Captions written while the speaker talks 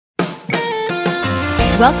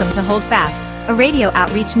Welcome to Hold Fast, a radio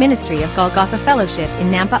outreach ministry of Golgotha Fellowship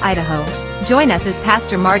in Nampa, Idaho. Join us as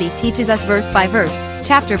Pastor Marty teaches us verse by verse,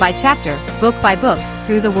 chapter by chapter, book by book,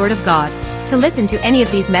 through the Word of God. To listen to any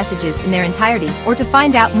of these messages in their entirety or to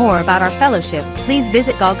find out more about our fellowship, please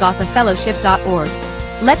visit golgothafellowship.org.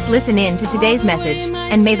 Let's listen in to today's message,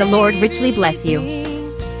 and may the Lord richly bless you.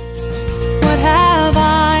 What have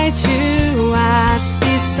I to ask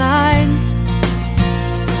beside?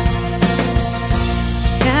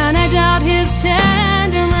 Can I doubt His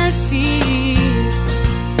tender mercy,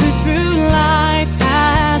 who through life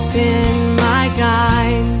has been my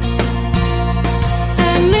guide?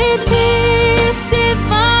 And may peace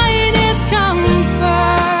divine His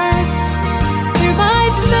comfort, through my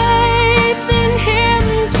faith in Him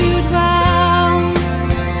to dwell.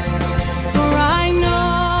 For I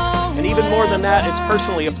know. And even more than that, it's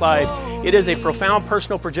personally applied. It is a profound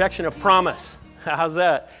personal projection of promise. How's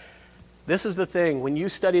that? This is the thing. When you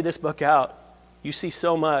study this book out, you see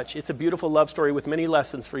so much. It's a beautiful love story with many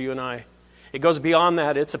lessons for you and I. It goes beyond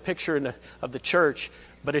that. It's a picture of the church,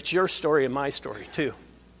 but it's your story and my story too.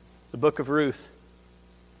 The book of Ruth.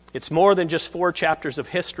 It's more than just 4 chapters of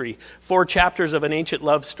history, 4 chapters of an ancient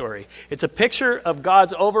love story. It's a picture of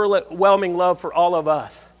God's overwhelming love for all of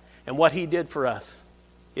us and what He did for us,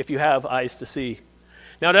 if you have eyes to see.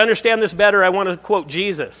 Now, to understand this better, I want to quote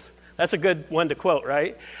Jesus. That's a good one to quote,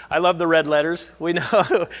 right? I love the red letters. We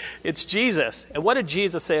know it's Jesus. And what did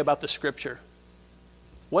Jesus say about the Scripture?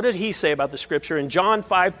 What did He say about the Scripture? In John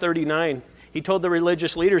 5:39, He told the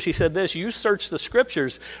religious leaders, He said this, "You search the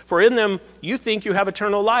Scriptures, for in them you think you have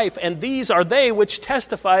eternal life, and these are they which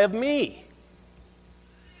testify of me."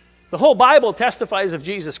 The whole Bible testifies of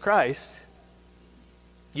Jesus Christ.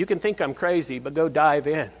 You can think I'm crazy, but go dive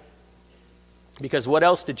in. Because what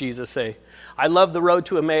else did Jesus say? I love the road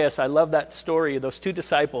to Emmaus. I love that story of those 2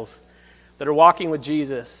 disciples that are walking with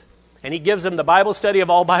Jesus. And He gives them the Bible study of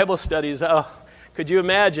all Bible studies. Oh, could you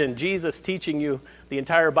imagine Jesus teaching you the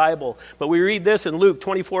entire Bible? But we read this in Luke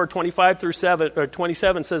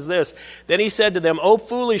 24:25-27 says this. Then He said to them, O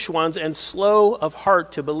foolish ones, and slow of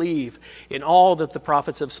heart to believe in all that the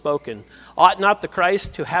prophets have spoken. Ought not the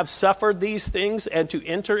Christ to have suffered these things and to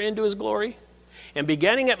enter into His glory? And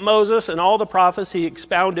beginning at Moses and all the prophets, He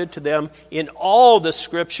expounded to them in all the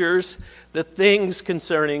Scriptures the things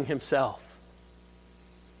concerning Himself.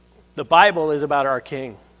 The Bible is about our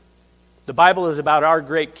King. The Bible is about our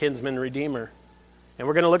great kinsman redeemer. And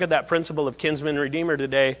we're going to look at that principle of kinsman redeemer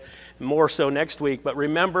today, more so next week. But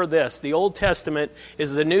remember this, the Old Testament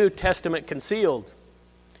is the New Testament concealed.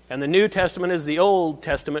 And the New Testament is the Old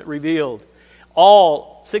Testament revealed.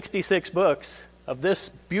 All 66 books of this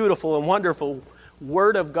beautiful and wonderful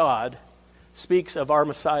Word of God speaks of our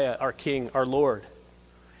Messiah, our King, our Lord.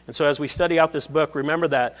 And so as we study out this book, remember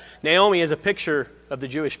that Naomi is a picture of the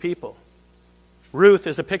Jewish people. Ruth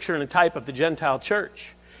is a picture and a type of the Gentile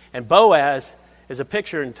church. And Boaz is a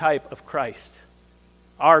picture and type of Christ,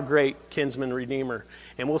 our great kinsman redeemer.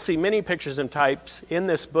 And we'll see many pictures and types in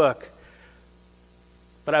this book,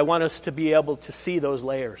 but I want us to be able to see those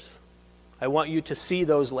layers. I want you to see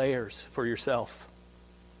those layers for yourself.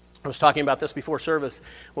 I was talking about this before service.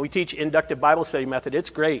 When we teach inductive Bible study method,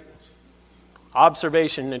 it's great.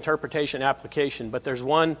 Observation, interpretation, application. But there's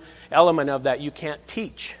one element of that you can't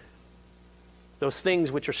teach. Those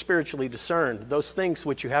things which are spiritually discerned. Those things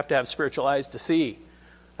which you have to have spiritual eyes to see.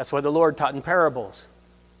 That's why the Lord taught in parables.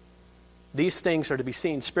 These things are to be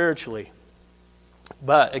seen spiritually.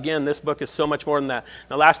 But again, this book is so much more than that.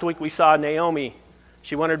 Now last week we saw Naomi.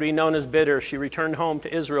 She wanted to be known as bitter. She returned home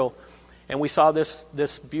to Israel. And we saw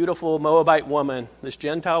this beautiful Moabite woman, this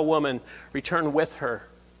Gentile woman, return with her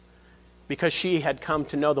because she had come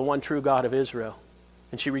to know the one true God of Israel.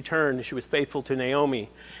 And she returned and she was faithful to Naomi.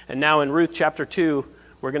 And now in Ruth chapter 2,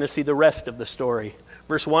 we're going to see the rest of the story.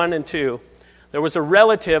 Verse 1 and 2, there was a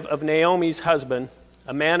relative of Naomi's husband,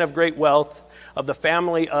 a man of great wealth, of the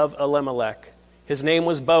family of Elimelech. His name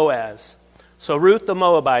was Boaz. So Ruth the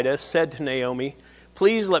Moabitess said to Naomi,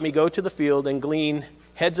 "Please let me go to the field and glean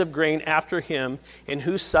heads of grain after him, in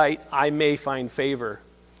whose sight I may find favor."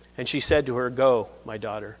 And she said to her, "Go, my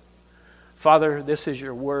daughter." Father, this is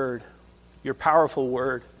your word, your powerful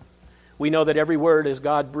word. We know that every word is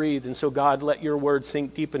God-breathed, and so God, let your word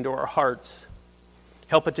sink deep into our hearts.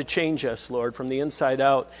 Help it to change us, Lord, from the inside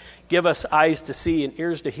out. Give us eyes to see and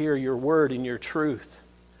ears to hear your word and your truth.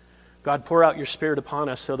 God, pour out your Spirit upon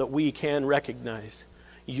us so that we can recognize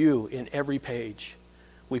you in every page.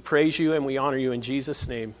 We praise you and we honor you in Jesus'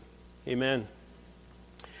 name. Amen.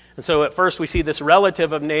 And so at first we see this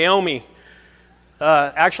relative of Naomi.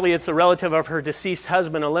 Actually, it's a relative of her deceased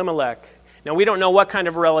husband, Elimelech. Now, we don't know what kind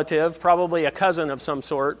of relative, probably a cousin of some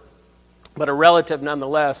sort, but a relative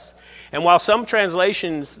nonetheless. And while some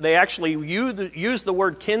translations, they actually use the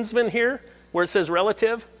word kinsman here, where it says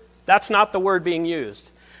relative, that's not the word being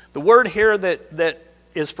used. The word here that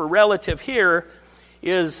is for relative here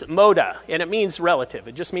is moda, and it means relative.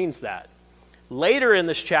 It just means that. Later in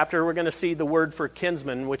this chapter, we're going to see the word for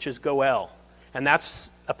kinsman, which is goel. And that's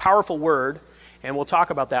a powerful word, and we'll talk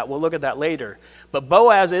about that. We'll look at that later. But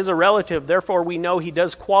Boaz is a relative, therefore we know he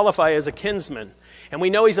does qualify as a kinsman. And we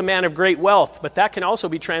know he's a man of great wealth, but that can also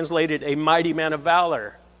be translated a mighty man of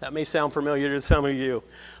valor. That may sound familiar to some of you.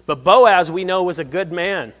 But Boaz, we know, was a good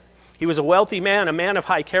man. He was a wealthy man, a man of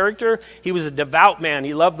high character. He was a devout man.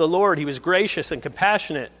 He loved the Lord. He was gracious and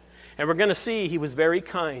compassionate. And we're going to see he was very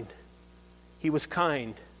kind. He was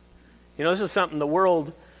kind. You know, this is something the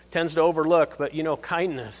world tends to overlook, but you know,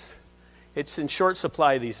 kindness, it's in short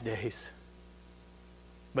supply these days.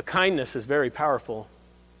 But kindness is very powerful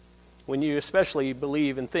when you especially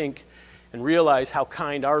believe and think and realize how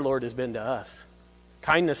kind our Lord has been to us.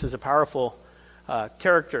 Kindness is a powerful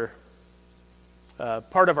character,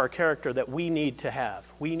 part of our character that we need to have.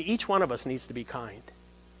 Each one of us needs to be kind.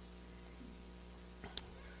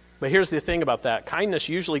 But here's the thing about that. Kindness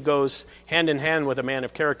usually goes hand in hand with a man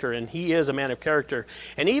of character, and he is a man of character.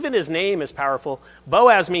 And even his name is powerful.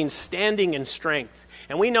 Boaz means standing in strength.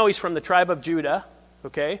 And we know he's from the tribe of Judah,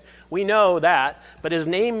 okay? We know that. But his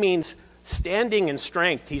name means standing in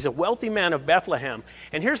strength. He's a wealthy man of Bethlehem.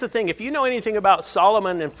 And here's the thing. If you know anything about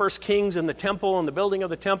Solomon and 1 Kings and the temple and the building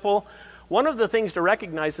of the temple, one of the things to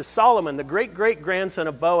recognize is Solomon, the great-great-grandson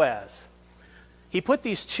of Boaz. He put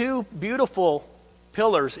these two beautiful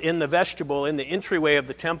pillars in the vestibule, in the entryway of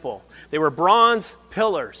the temple. They were bronze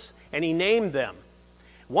pillars, and he named them.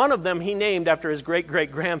 One of them he named after his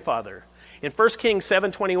great-great-grandfather. In 1 Kings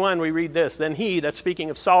 7:21, we read this. Then he, that's speaking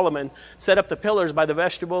of Solomon, set up the pillars by the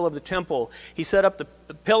vestibule of the temple. He set up the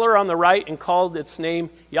pillar on the right and called its name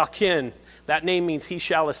Yakin. That name means he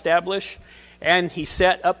shall establish. And he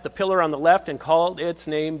set up the pillar on the left and called its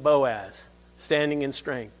name Boaz, standing in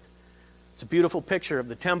strength. It's a beautiful picture of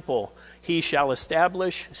the temple. He shall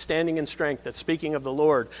establish, standing in strength. That's speaking of the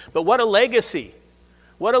Lord. But what a legacy.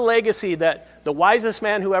 What a legacy that the wisest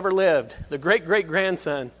man who ever lived, the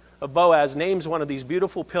great-great-grandson of Boaz, names one of these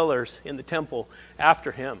beautiful pillars in the temple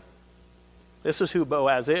after him. This is who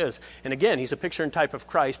Boaz is. And again, he's a picture and type of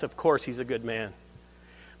Christ. Of course, he's a good man.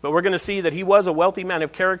 But we're going to see that he was a wealthy man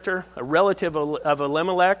of character, a relative of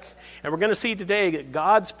Elimelech. And we're going to see today that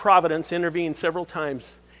God's providence intervened several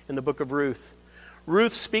times in the book of Ruth.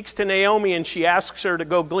 Ruth speaks to Naomi and she asks her to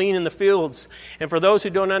go glean in the fields. And for those who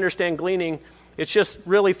don't understand gleaning, it's just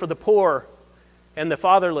really for the poor and the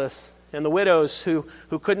fatherless and the widows who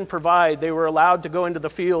couldn't provide. They were allowed to go into the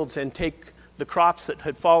fields and take the crops that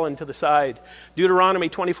had fallen to the side. Deuteronomy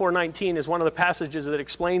 24:19 is one of the passages that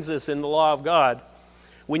explains this in the law of God.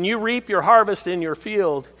 When you reap your harvest in your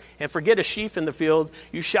field and forget a sheaf in the field,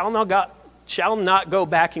 you shall not go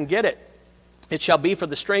back and get it. It shall be for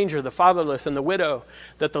the stranger, the fatherless, and the widow,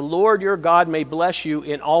 that the Lord your God may bless you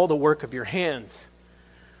in all the work of your hands.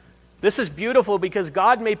 This is beautiful because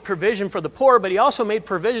God made provision for the poor, but he also made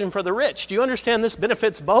provision for the rich. Do you understand this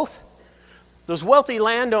benefits both? Those wealthy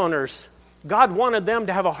landowners, God wanted them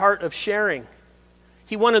to have a heart of sharing.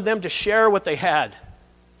 He wanted them to share what they had.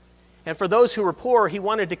 And for those who were poor, he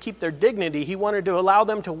wanted to keep their dignity. He wanted to allow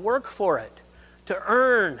them to work for it, to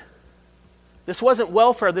earn. This wasn't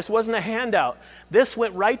welfare. This wasn't a handout. This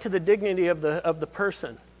went right to the dignity of the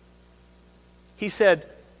person. He said,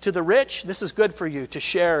 to the rich, this is good for you to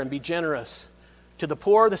share and be generous. To the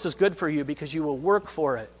poor, this is good for you because you will work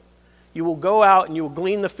for it. You will go out and you will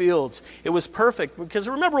glean the fields. It was perfect because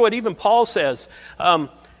remember what even Paul says.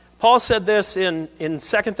 Paul said this in 2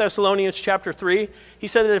 Thessalonians chapter 3. He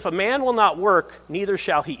said that if a man will not work, neither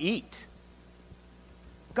shall he eat.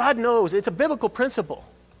 God knows. It's a biblical principle.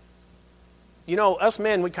 You know, us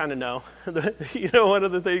men, we kind of know. One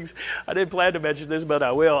of the things, I didn't plan to mention this, but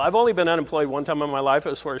I will. I've only been unemployed one time in my life. It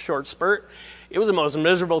was for a short spurt. It was the most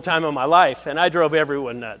miserable time of my life, and I drove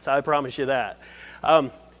everyone nuts. I promise you that.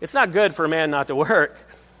 It's not good for a man not to work.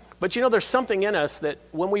 But there's something in us that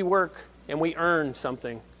when we work and we earn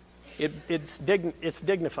something, it's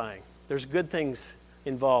dignifying. There's good things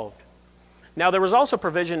involved. Now, there was also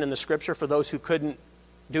provision in the Scripture for those who couldn't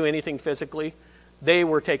do anything physically. They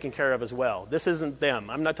were taken care of as well. This isn't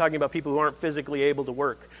them. I'm not talking about people who aren't physically able to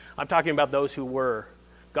work. I'm talking about those who were.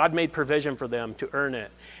 God made provision for them to earn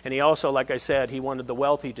it. And he also, like I said, he wanted the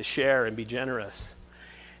wealthy to share and be generous.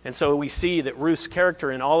 And so we see that Ruth's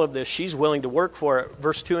character in all of this, she's willing to work for it.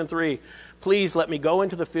 Verse 2 and 3, Please let me go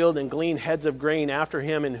into the field and glean heads of grain after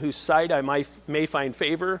him, in whose sight I may find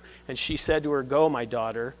favor. And she said to her, Go, my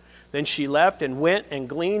daughter. Then she left and went and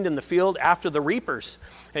gleaned in the field after the reapers.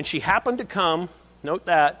 And she happened to come, note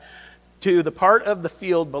that, to the part of the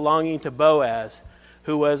field belonging to Boaz,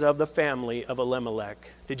 who was of the family of Elimelech.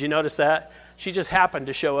 Did you notice that? She just happened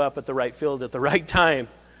to show up at the right field at the right time.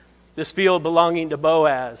 This field belonging to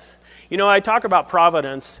Boaz. You know, I talk about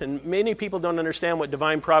providence, and many people don't understand what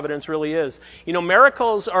divine providence really is. You know,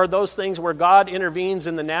 miracles are those things where God intervenes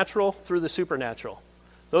in the natural through the supernatural.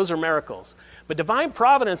 Those are miracles. But divine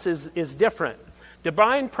providence is different.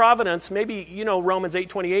 Divine providence, maybe, you know, Romans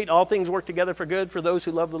 8:28, all things work together for good for those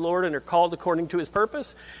who love the Lord and are called according to his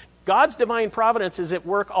purpose. God's divine providence is at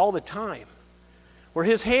work all the time, where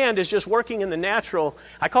his hand is just working in the natural.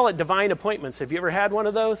 I call it divine appointments. Have you ever had one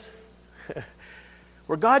of those?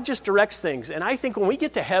 Where God just directs things. And I think when we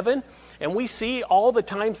get to heaven and we see all the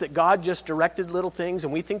times that God just directed little things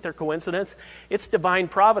and we think they're coincidence, it's divine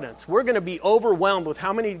providence. We're going to be overwhelmed with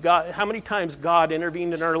how many times God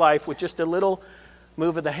intervened in our life with just a little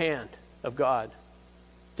move of the hand of God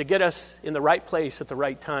to get us in the right place at the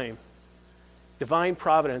right time. Divine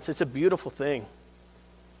providence, it's a beautiful thing.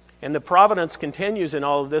 And the providence continues in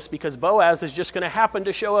all of this because Boaz is just going to happen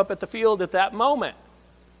to show up at the field at that moment.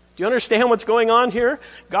 Do you understand what's going on here?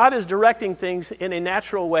 God is directing things in a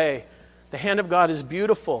natural way. The hand of God is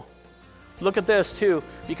beautiful. Look at this too,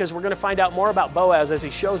 because we're going to find out more about Boaz as he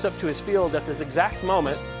shows up to his field at this exact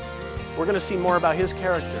moment. We're going to see more about his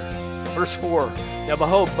character. Verse 4, Now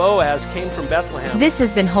behold, Boaz came from Bethlehem. This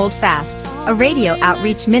has been Hold Fast, a radio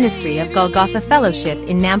outreach ministry of Golgotha Fellowship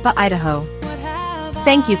in Nampa, Idaho.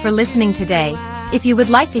 Thank you for listening today. If you would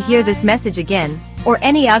like to hear this message again, or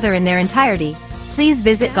any other in their entirety, please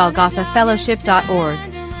visit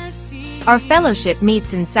golgothafellowship.org. Our fellowship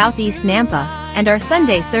meets in Southeast Nampa, and our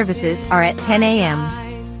Sunday services are at 10 a.m.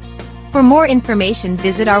 For more information,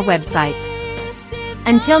 visit our website.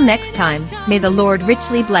 Until next time, may the Lord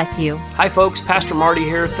richly bless you. Hi folks, Pastor Marty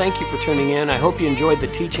here. Thank you for tuning in. I hope you enjoyed the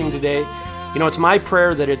teaching today. You know, it's my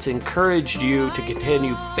prayer that it's encouraged you to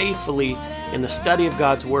continue faithfully in the study of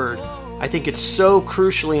God's Word. I think it's so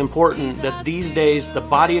crucially important that these days the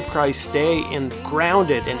body of Christ stay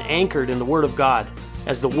grounded and anchored in the Word of God,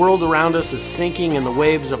 as the world around us is sinking in the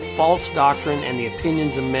waves of false doctrine and the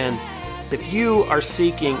opinions of men. If you are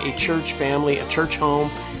seeking a church family, a church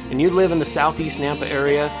home, and you live in the Southeast Nampa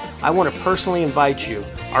area, I want to personally invite you.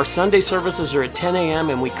 Our Sunday services are at 10 a.m.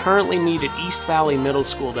 and we currently meet at East Valley Middle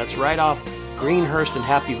School. That's right off Greenhurst and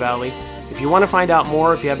Happy Valley. If you want to find out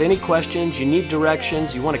more, if you have any questions, you need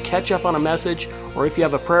directions, you want to catch up on a message, or if you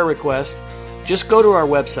have a prayer request, just go to our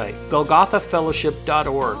website,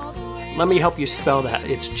 golgothafellowship.org. Let me help you spell that.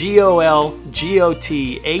 It's GOLGOTHA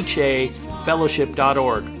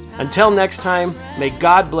fellowship.org. Until next time, may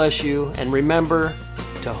God bless you, and remember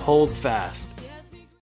to hold fast.